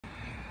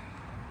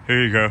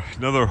Here you go.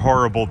 Another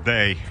horrible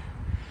day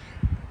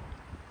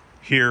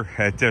here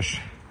at this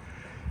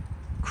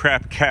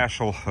crap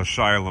castle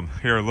asylum.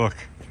 Here, look.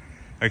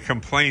 I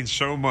complained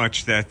so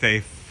much that they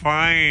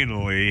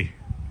finally...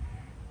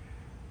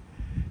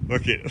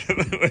 Look at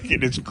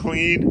it's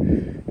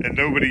clean and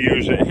nobody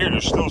uses it. Here,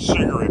 there's still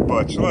cigarette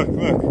butts.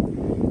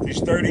 Look. These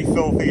dirty,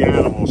 filthy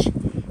animals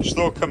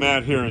still come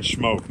out here and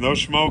smoke. No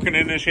smoking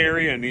in this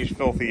area, and these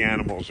filthy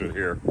animals are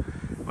here.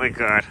 My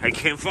God, I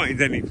can't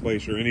find any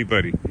place or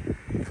anybody.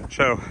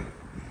 So,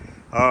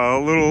 a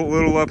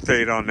little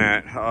update on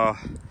that.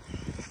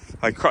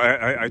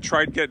 I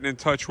tried getting in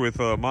touch with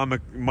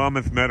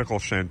Monmouth Medical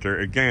Center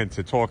again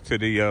to talk to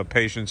the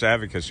Patients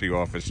Advocacy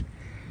Office,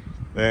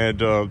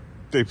 and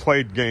they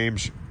played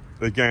games.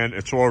 Again,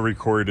 it's all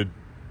recorded.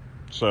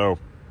 So,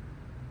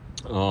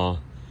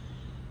 I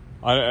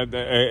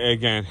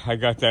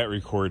got that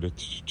recorded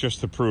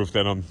just to prove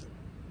that I'm,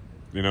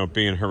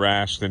 being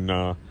harassed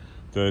and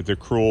the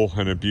cruel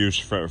and abuse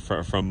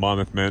from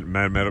Monmouth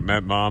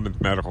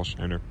Medical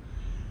Center.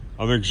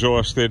 I'm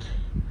exhausted.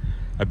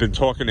 I've been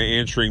talking to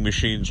answering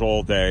machines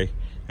all day,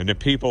 and the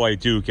people I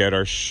do get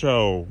are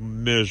so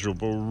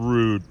miserable,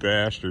 rude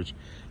bastards.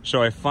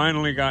 So I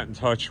finally got in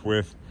touch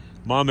with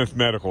Monmouth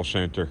Medical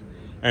Center.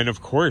 And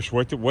of course,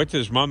 what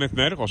does Monmouth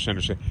Medical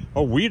Center say?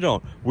 Oh, we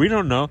don't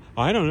know.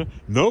 I don't know.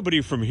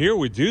 Nobody from here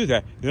would do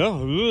that.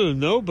 No,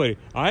 nobody.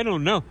 I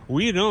don't know.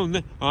 We don't.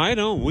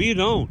 We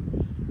don't.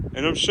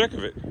 And I'm sick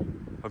of it.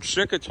 I'm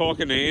sick of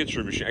talking to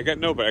answering machine. I got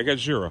nobody. I got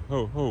zero.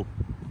 Oh.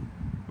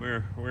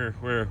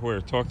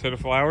 Where? Talk to the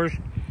flowers?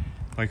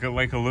 Like a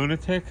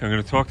lunatic? I'm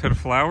going to talk to the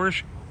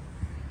flowers?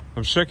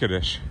 I'm sick of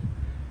this.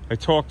 I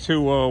talked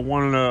to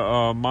one of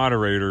the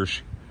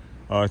moderators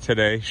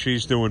today.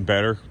 She's doing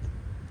better.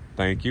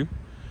 Thank you.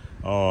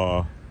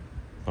 I'm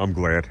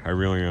glad. I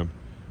really am.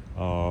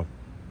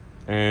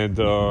 And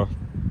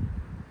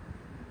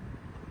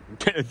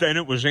then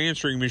it was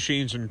answering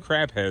machines and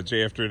crap heads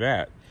after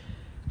that.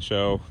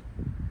 So,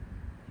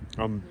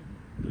 I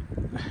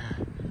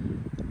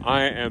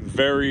am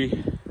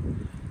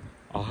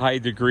a high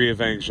degree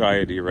of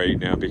anxiety right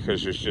now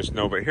because there's just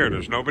nobody here.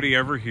 There's nobody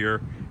ever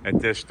here at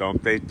this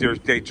dump. They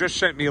just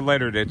sent me a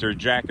letter that they're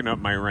jacking up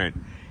my rent.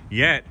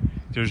 Yet,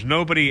 there's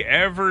nobody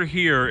ever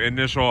here in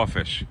this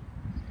office.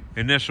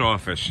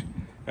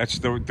 That's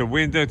the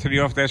window to the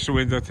office. That's the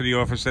window to the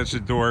office. That's the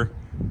door.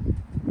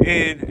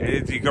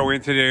 And you go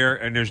into there,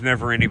 and there's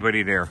never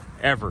anybody there.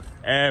 Ever.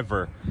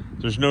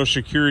 There's no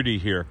security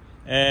here.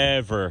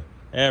 Ever.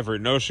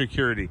 No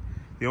security.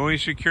 The only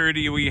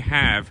security we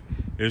have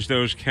is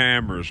those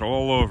cameras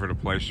all over the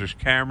place. There's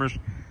cameras.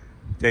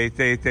 They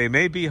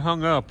may be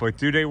hung up, but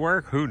do they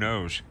work? Who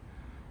knows?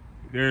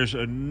 There's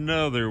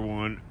another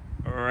one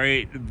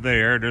right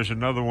there. There's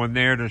another one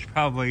there. There's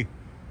probably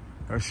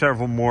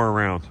several more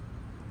around.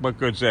 What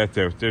good's that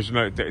do?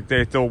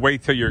 They'll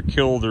wait till you're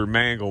killed or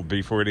mangled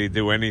before they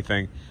do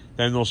anything.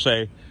 Then they'll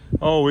say,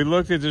 "Oh, we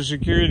looked at the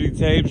security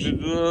tapes, and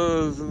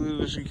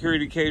the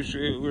security tapes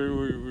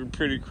were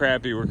pretty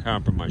crappy. We're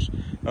compromised."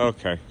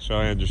 Okay, so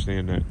I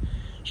understand that.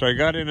 So I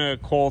got in a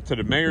call to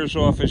the mayor's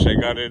office. I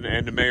got in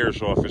and the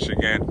mayor's office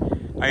again.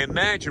 I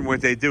imagine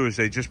what they do is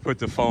they just put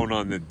the phone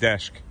on the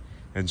desk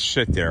and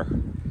sit there.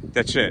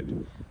 That's it.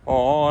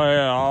 Oh,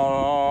 yeah,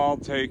 I'll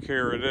take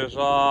care of this.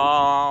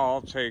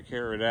 I'll take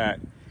care of that.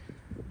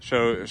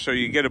 So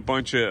you get a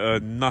bunch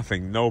of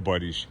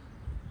nobodies.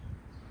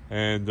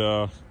 And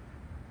I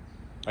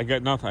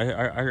got nothing.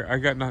 I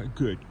got nothing.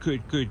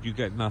 Good. You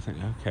got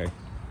nothing. Okay.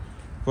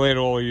 Glad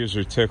all of yous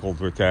are tickled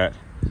with that.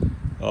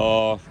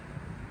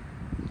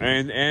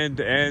 And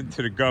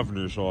to the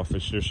governor's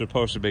office, they're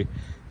supposed to be.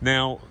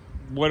 Now,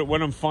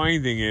 what I'm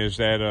finding is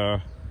that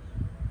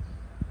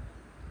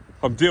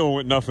I'm dealing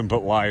with nothing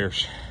but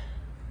liars.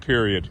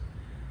 Period.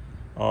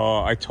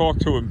 I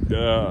talked to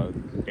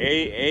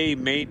a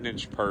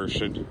maintenance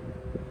person,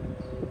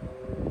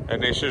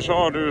 and they says,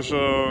 "Oh, there's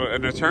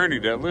an attorney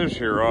that lives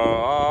here.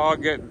 I'll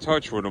get in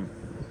touch with him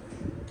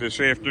this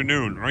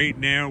afternoon." Right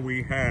now,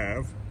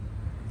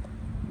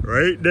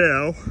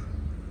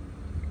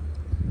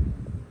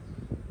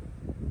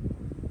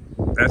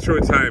 that's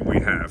what time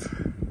we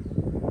have.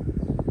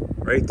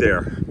 Right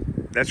there.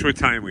 That's what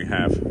time we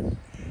have.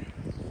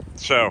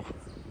 So,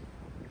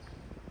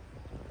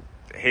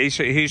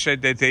 he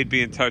said that they'd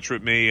be in touch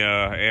with me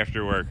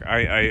after work.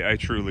 I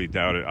truly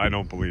doubt it. I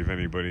don't believe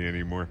anybody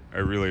anymore. I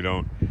really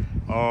don't.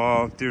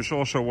 There's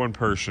also one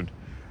person.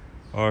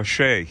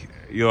 Shay,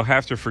 you'll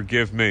have to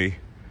forgive me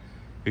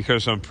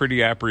because I'm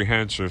pretty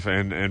apprehensive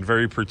and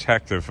very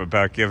protective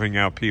about giving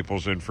out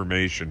people's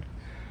information.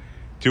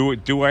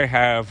 Do I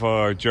have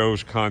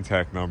Joe's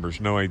contact numbers?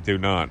 No, I do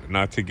not.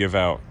 Not to give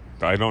out.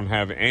 I don't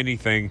have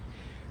anything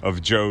of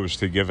Joe's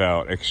to give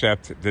out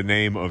except the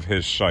name of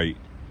his site,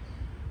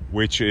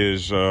 which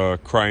is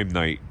Crime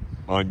Night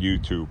on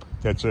YouTube.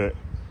 That's it.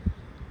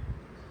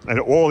 And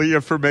all the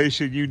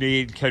information you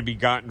need can be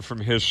gotten from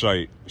his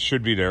site.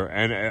 Should be there.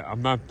 And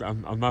I'm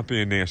not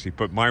being nasty,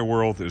 but my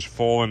world is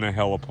falling the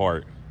hell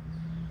apart.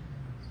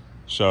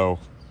 So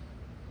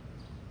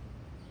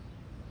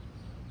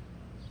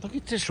Look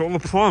at this, all the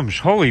plums.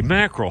 Holy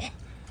mackerel.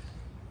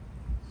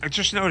 I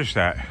just noticed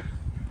that.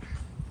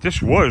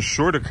 This was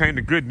sort of kind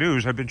of good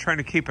news. I've been trying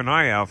to keep an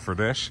eye out for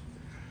this.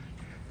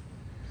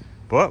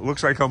 But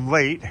looks like I'm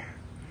late,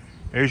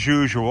 as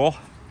usual.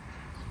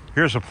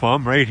 Here's a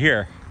plum right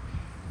here.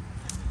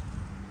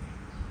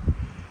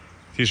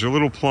 These are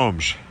little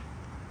plums.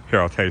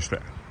 Here, I'll taste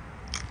it.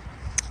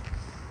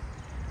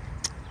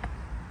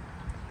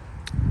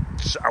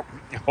 Sour.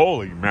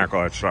 Holy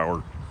mackerel, that's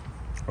sour.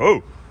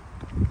 Oh.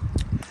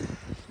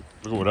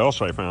 Look at what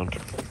else I found.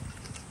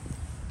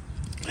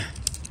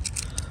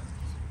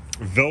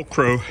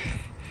 Velcro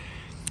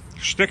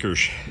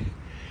stickers.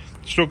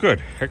 Still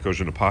good. That goes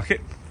in the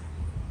pocket.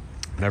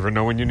 Never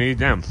know when you need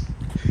them.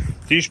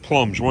 These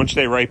plums, once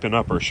they ripen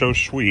up, are so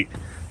sweet.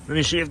 Let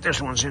me see if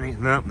this one's any.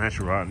 Nope, that's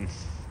rotten.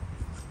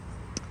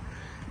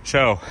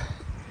 So,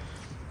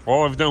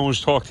 all I've done was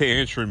talk to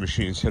answering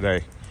machines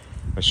today.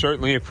 I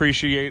certainly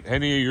appreciate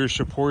any of your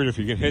support. If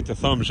you can hit the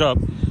thumbs up,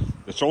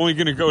 it's only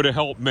going to go to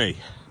help me,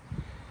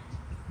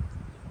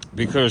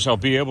 because I'll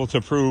be able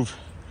to prove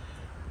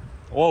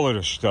all of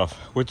this stuff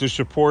with the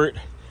support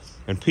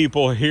and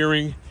people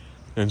hearing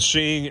and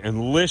seeing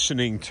and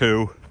listening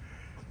to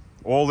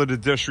all of the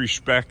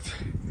disrespect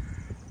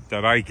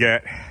that I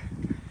get.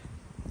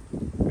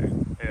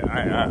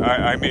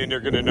 I mean, they're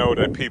going to know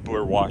that people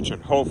are watching.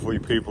 Hopefully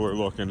people are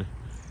looking.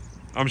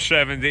 I'm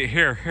 70.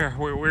 Here.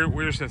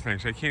 Where's the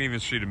things? I can't even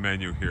see the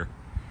menu here.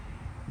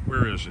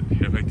 Where is it?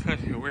 If I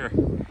touch it, where?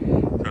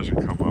 It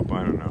doesn't come up.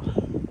 I don't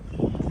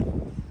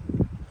know.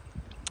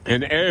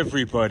 And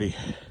everybody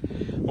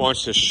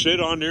wants to sit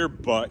on their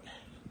butt.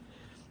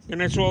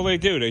 And that's all they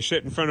do. They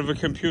sit in front of a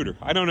computer.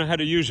 I don't know how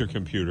to use a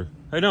computer.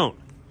 I don't.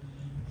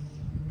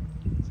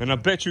 And I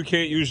bet you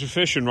can't use a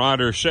fishing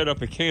rod or set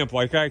up a camp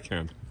like I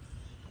can.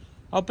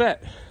 I'll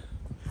bet.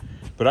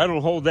 But I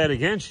don't hold that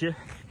against you.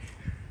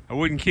 I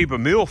wouldn't keep a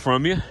meal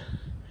from you.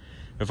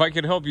 If I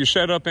could help you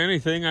set up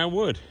anything, I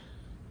would.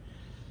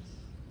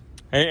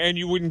 And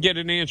you wouldn't get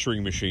an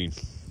answering machine.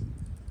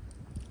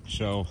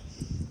 So,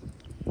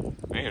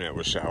 man, that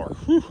was sour.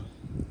 Whew.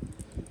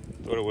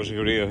 Thought it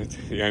wasn't going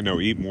to be, I know,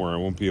 eat more. I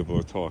won't be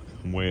able to talk.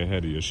 I'm way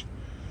ahead of you.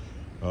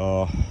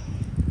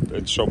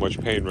 In so much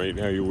pain right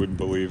now, you wouldn't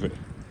believe it.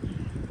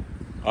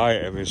 I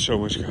am in so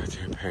much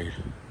goddamn pain.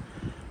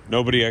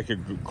 Nobody I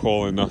could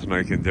call and nothing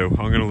I can do. I'm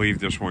going to leave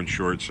this one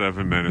short,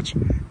 7 minutes.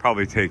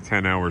 Probably take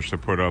 10 hours to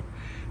put up.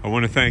 I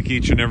want to thank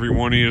each and every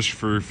one of you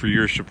for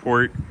your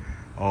support.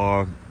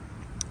 I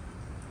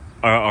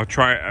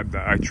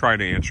try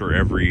to answer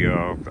every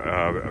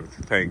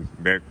thing,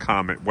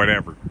 comment,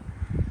 whatever.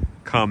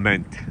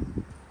 Comment.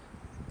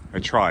 I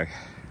try.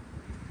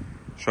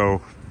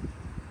 So,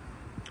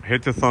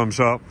 hit the thumbs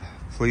up,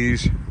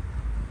 please.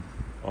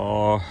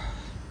 And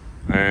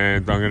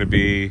I'm going to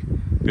be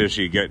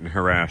busy getting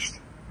harassed.